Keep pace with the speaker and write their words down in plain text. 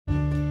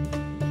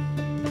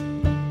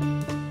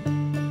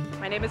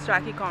name is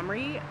Jacquie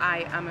Comrie.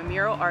 I am a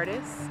mural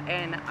artist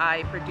and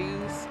I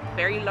produce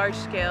very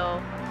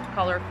large-scale,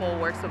 colorful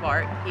works of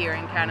art here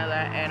in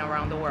Canada and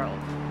around the world.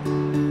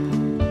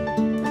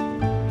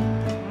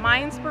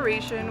 My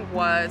inspiration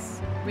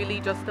was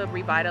really just to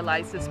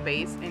revitalize the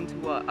space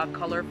into a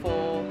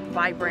colorful,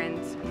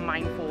 vibrant,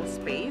 mindful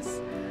space.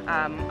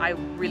 I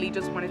really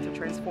just wanted to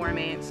transform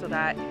it so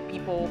that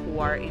people who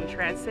are in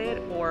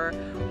transit or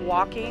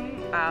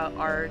walking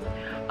are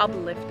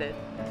uplifted.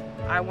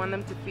 I want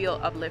them to feel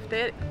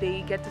uplifted.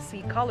 They get to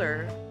see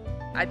color.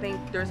 I think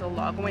there's a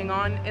lot going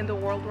on in the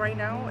world right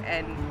now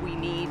and we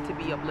need to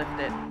be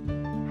uplifted.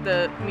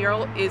 The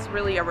mural is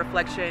really a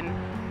reflection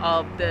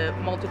of the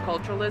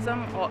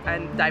multiculturalism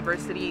and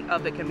diversity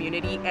of the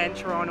community and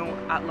Toronto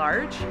at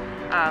large.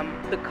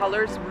 The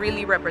colors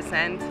really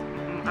represent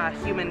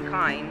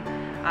humankind.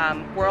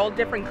 We're all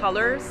different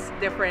colors,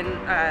 different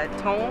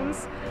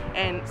tones,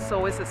 and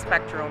so is a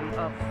spectrum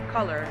of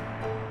color.